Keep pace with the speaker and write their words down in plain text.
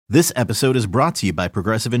This episode is brought to you by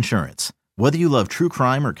Progressive Insurance. Whether you love true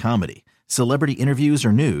crime or comedy, celebrity interviews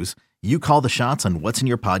or news, you call the shots on what's in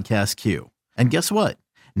your podcast queue. And guess what?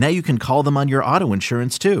 Now you can call them on your auto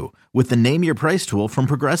insurance too with the Name Your Price tool from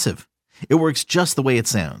Progressive. It works just the way it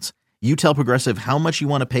sounds. You tell Progressive how much you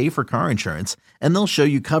want to pay for car insurance, and they'll show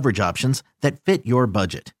you coverage options that fit your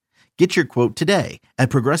budget. Get your quote today at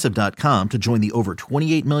Progressive.com to join the over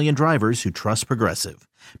 28 million drivers who trust Progressive.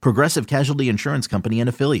 Progressive Casualty Insurance Company and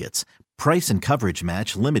Affiliates. Price and coverage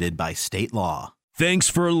match limited by state law. Thanks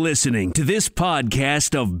for listening to this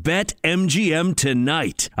podcast of BetMGM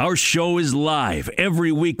Tonight. Our show is live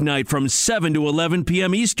every weeknight from 7 to 11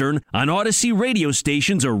 p.m. Eastern on Odyssey radio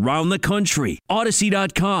stations around the country,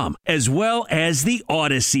 Odyssey.com, as well as the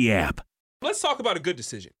Odyssey app. Let's talk about a good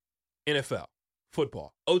decision. NFL,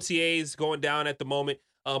 football, OTAs going down at the moment.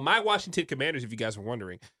 My Washington Commanders, if you guys were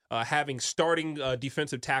wondering, having starting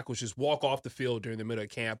defensive tackles just walk off the field during the middle of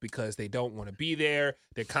camp because they don't want to be there.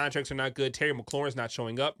 Their contracts are not good. Terry McLaurin's not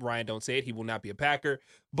showing up. Ryan, don't say it. He will not be a Packer.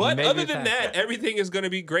 But other than that, everything is going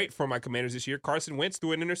to be great for my Commanders this year. Carson Wentz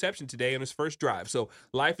threw an interception today on his first drive. So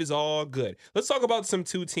life is all good. Let's talk about some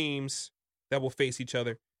two teams that will face each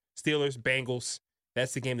other. Steelers, Bengals.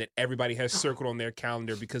 That's the game that everybody has circled on their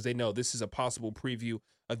calendar because they know this is a possible preview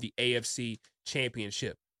of the AFC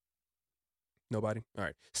Championship. Nobody? All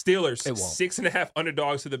right. Steelers, 6.5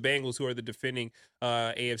 underdogs to the Bengals, who are the defending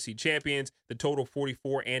AFC champions. The total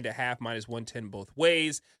 44.5, minus 110 both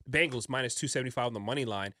ways. Bengals, minus 275 on the money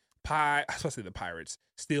line. I was supposed to say the Pirates.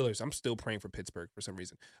 Steelers, I'm still praying for Pittsburgh for some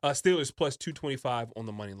reason. Steelers, plus 225 on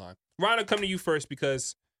the money line. Ron, I'll come to you first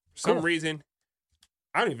because for some reason,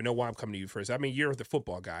 I don't even know why I'm coming to you first. I mean, you're the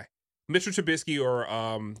football guy. Mitchell Trubisky or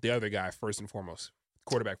the other guy, first and foremost,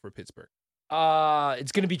 quarterback for Pittsburgh.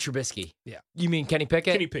 It's going to be Trubisky. Yeah. You mean Kenny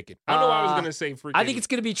Pickett? Kenny Pickett. I don't know why I was going to say freaking. I think it's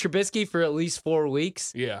going to be Trubisky for at least 4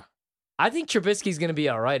 weeks. Yeah. I think Trubisky's going to be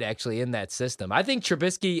all right, actually, in that system. I think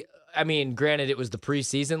Trubisky, I mean, granted, it was the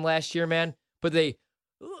preseason last year, man, but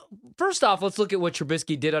first off, let's look at what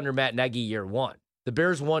Trubisky did under Matt Nagy year one. The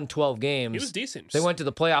Bears won 12 games. He was decent. They went to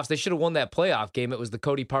the playoffs. They should have won that playoff game. It was the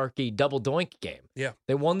Cody Parkey double doink game. Yeah.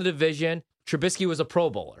 They won the division. Trubisky was a Pro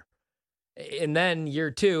Bowler. And then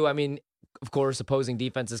year two, I mean, of course, opposing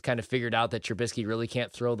defenses kind of figured out that Trubisky really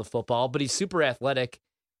can't throw the football, but he's super athletic.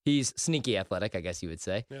 He's sneaky athletic, I guess you would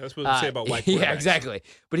say. Yeah, that's what we say about white quarterbacks. Yeah, exactly.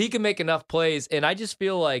 But he can make enough plays, and I just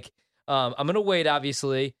feel like I'm going to wait,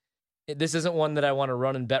 obviously. This isn't one that I want to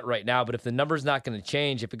run and bet right now, but if the number's not going to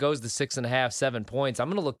change, if it goes to 6.5, 7 points, I'm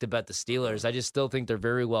going to look to bet the Steelers. I just still think they're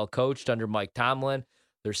very well coached under Mike Tomlin.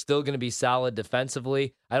 They're still going to be solid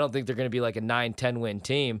defensively. I don't think they're going to be like a 9-10 win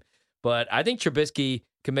team, but I think Trubisky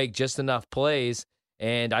can make just enough plays,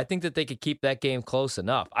 and I think that they could keep that game close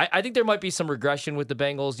enough. I think there might be some regression with the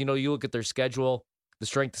Bengals. You know, you look at their schedule, the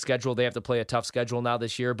strength of schedule, they have to play a tough schedule now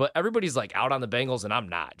this year, but everybody's like out on the Bengals, and I'm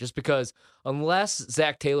not. Just because unless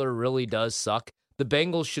Zach Taylor really does suck, the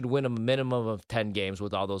Bengals should win a minimum of 10 games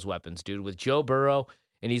with all those weapons, dude. With Joe Burrow,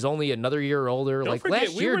 and he's only another year older. Don't like forget,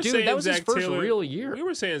 last year, dude, that was his first real year. We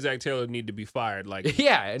were saying Zach Taylor needed to be fired. Like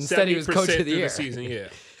yeah, instead he was coach of the year. Season, yeah.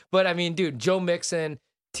 But, I mean, dude, Joe Mixon,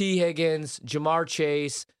 T. Higgins, Jamar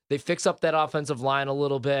Chase, they fix up that offensive line a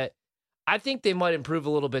little bit. I think they might improve a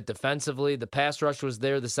little bit defensively. The pass rush was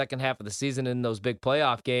there the second half of the season in those big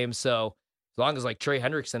playoff games. So as long as like Trey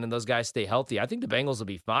Hendrickson and those guys stay healthy, I think the Bengals will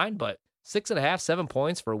be fine. But 6.5, 7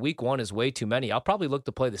 points for week one is way too many. I'll probably look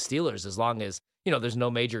to play the Steelers as long as, you know, there's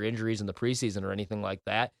no major injuries in the preseason or anything like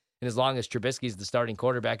that. And as long as Trubisky's the starting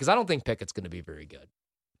quarterback, because I don't think Pickett's going to be very good.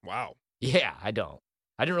 Wow. Yeah, I don't.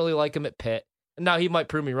 I didn't really like him at Pitt. Now, he might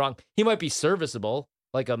prove me wrong. He might be serviceable,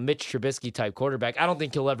 like a Mitch Trubisky type quarterback. I don't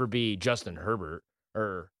think he'll ever be Justin Herbert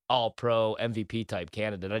or all-pro MVP type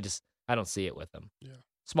candidate. I don't see it with him. Yeah.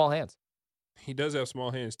 Small hands. He does have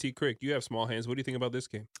small hands. T. Crick, you have small hands. What do you think about this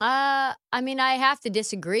game? I mean, I have to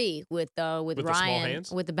disagree with Ryan. The small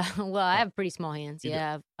hands? Well, I have pretty small hands.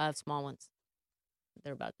 Yeah, I have small ones.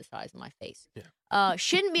 They're about the size of my face. Yeah.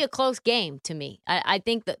 Shouldn't be a close game to me. I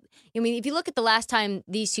think that, I mean, if you look at the last time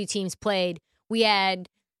these two teams played, we had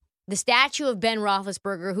the statue of Ben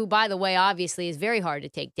Roethlisberger, who, by the way, obviously is very hard to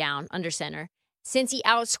take down under center. Since he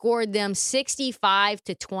outscored them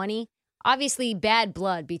 65-20, obviously bad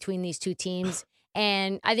blood between these two teams.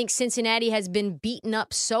 And I think Cincinnati has been beaten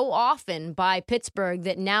up so often by Pittsburgh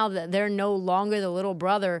that now that they're no longer the little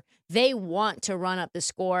brother, they want to run up the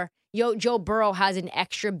score. Joe Burrow has an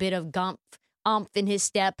extra bit of umph in his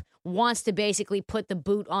step, wants to basically put the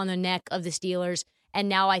boot on the neck of the Steelers, and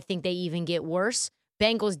now I think they even get worse.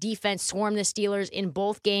 Bengals defense swarmed the Steelers in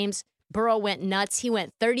both games. Burrow went nuts. He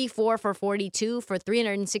went 34 for 42 for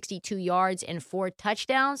 362 yards and 4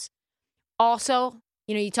 touchdowns. Also,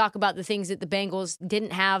 you talk about the things that the Bengals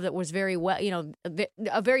didn't have that was very well,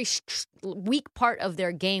 a very weak part of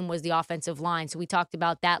their game was the offensive line. So we talked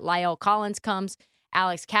about that. La'el Collins comes,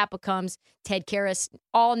 Alex Kappa comes, Ted Karras,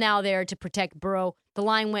 all now there to protect Burrow. The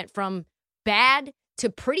line went from bad to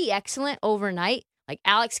pretty excellent overnight. Like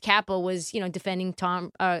Alex Kappa was, protecting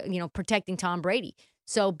Tom Brady.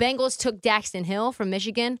 So Bengals took Daxton Hill from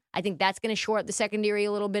Michigan. I think that's going to shore up the secondary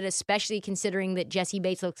a little bit, especially considering that Jesse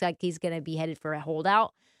Bates looks like he's going to be headed for a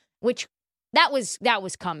holdout, which that was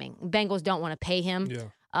coming. Bengals don't want to pay him.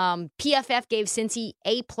 Yeah. PFF gave Cincy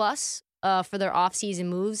A+ for their offseason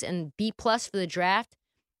moves and B+ for the draft.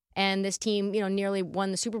 And this team, nearly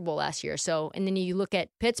won the Super Bowl last year. So, and then you look at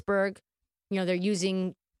Pittsburgh, they're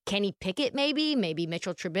using Kenny Pickett maybe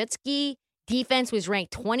Mitchell Trubisky. Defense was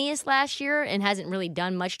ranked 20th last year and hasn't really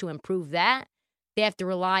done much to improve that. They have to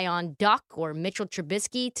rely on Duck or Mitchell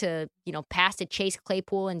Trubisky to, pass to Chase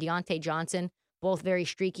Claypool and Deontay Johnson, both very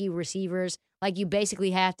streaky receivers. Like you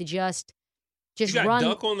basically have to just you got run.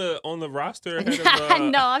 Duck on the roster ahead of,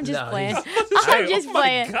 No, I'm just playing.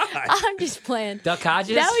 I'm just playing. Duck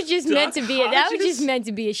Hodges? That was just meant to be. That was just meant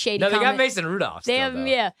to be a shady. No, they comment. got Mason Rudolph. They have,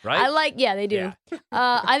 yeah. Right? They do. Yeah.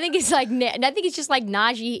 I think it's like, I think it's just like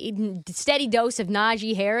Najee, steady dose of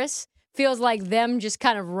Najee Harris. Feels like them just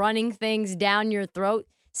kind of running things down your throat.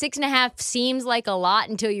 6.5 seems like a lot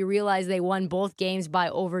until you realize they won both games by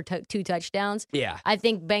over 2 touchdowns. Yeah. I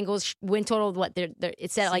think Bengals win total,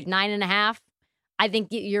 it's at like 9.5. I think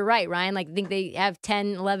you're right, Ryan. Like, I think they have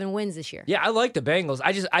 10, 11 wins this year. Yeah, I like the Bengals.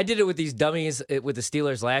 I did it with these dummies with the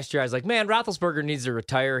Steelers last year. I was like, man, Roethlisberger needs to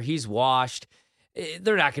retire. He's washed.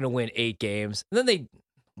 They're not going to win 8 games. And then they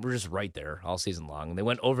were just right there all season long. And they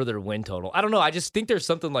went over their win total. I don't know. I just think there's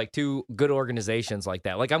something like 2 good organizations like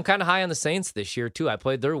that. Like, I'm kind of high on the Saints this year, too. I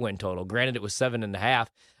played their win total. Granted, it was 7.5.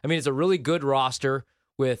 I mean, it's a really good roster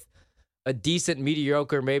with a decent,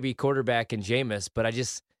 mediocre, maybe quarterback in Jameis. But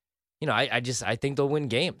I think they'll win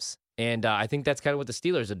games. And I think that's kind of what the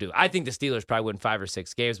Steelers will do. I think the Steelers probably win 5 or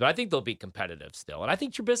 6 games, but I think they'll be competitive still. And I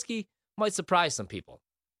think Trubisky might surprise some people.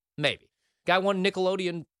 Maybe. Guy won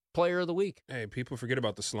Nickelodeon Player of the Week. Hey, people forget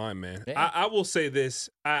about the slime, man. Yeah. I will say this.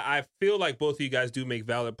 I feel like both of you guys do make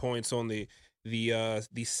valid points on the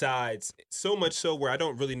sides. So much so where I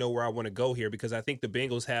don't really know where I want to go here because I think the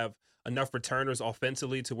Bengals have enough returners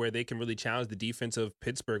offensively to where they can really challenge the defense of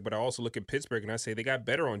Pittsburgh. But I also look at Pittsburgh and I say they got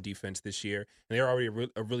better on defense this year. And they're already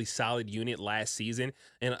a really solid unit last season.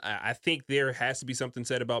 And I think there has to be something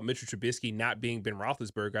said about Mitchell Trubisky not being Ben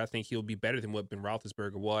Roethlisberger. I think he'll be better than what Ben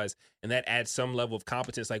Roethlisberger was. And that adds some level of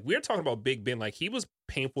competence. Like, we're talking about Big Ben. Like, he was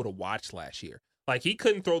painful to watch last year. Like, he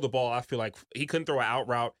couldn't throw the ball. I feel like he couldn't throw an out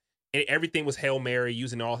route. And everything was Hail Mary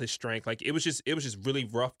using all his strength. Like, it was just really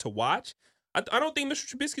rough to watch. I don't think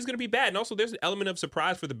Mr. Trubisky is going to be bad. And also, there's an element of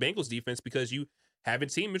surprise for the Bengals defense because you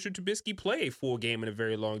haven't seen Mr. Trubisky play a full game in a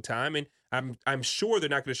very long time. And I'm sure they're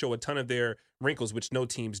not going to show a ton of their wrinkles, which no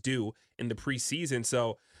teams do in the preseason.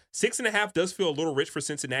 So 6.5 does feel a little rich for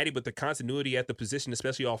Cincinnati, but the continuity at the position,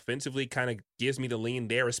 especially offensively, kind of gives me the lean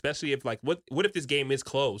there, especially if, like, what if this game is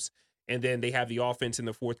close and then they have the offense in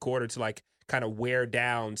the fourth quarter to, like, kind of wear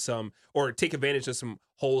down some or take advantage of some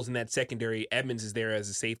holes in that secondary. Edmonds is there as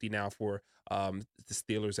a safety now for the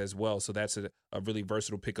Steelers as well. So that's a really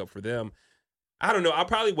versatile pickup for them. I don't know. I'll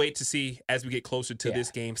probably wait to see as we get closer to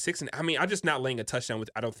this game. I'm just not laying a touchdown with,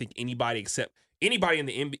 I don't think anybody except anybody in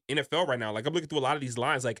the NFL right now. Like, I'm looking through a lot of these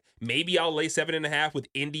lines. Like, maybe I'll lay 7.5 with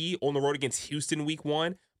Indy on the road against Houston week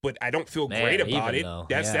 1. But I don't feel great about it.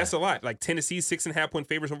 That's a lot. Like, Tennessee's 6.5-point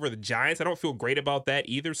favorites over the Giants. I don't feel great about that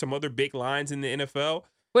either. Some other big lines in the NFL.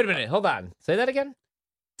 Wait a minute. Hold on. Say that again?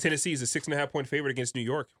 Tennessee's a 6.5-point favorite against New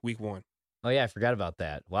York week 1. Oh, yeah, I forgot about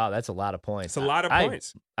that. Wow, that's a lot of points. It's a lot of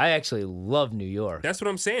points. I actually love New York. That's what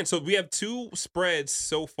I'm saying. So we have 2 spreads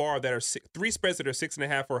so far that are 3 spreads that are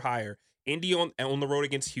 6.5 or higher. Indy on the road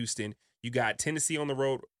against Houston. You got Tennessee on the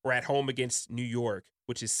road or at home against New York,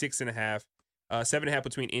 which is 6.5. 7.5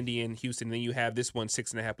 between Indy and Houston. And then you have this one,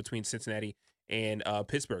 6.5 between Cincinnati and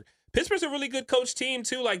Pittsburgh. Pittsburgh's a really good coach team,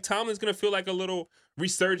 too. Like, Tomlin's going to feel like a little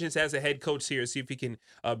resurgence as a head coach here. See if he can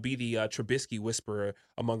be the Trubisky whisperer,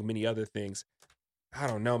 among many other things. I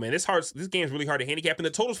don't know, man. This game's really hard to handicap. And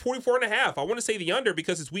the total's 44.5. I want to say the under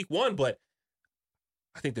because it's week 1, but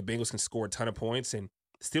I think the Bengals can score a ton of points. And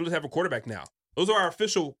the Steelers have a quarterback now. Those are our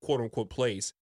official quote-unquote plays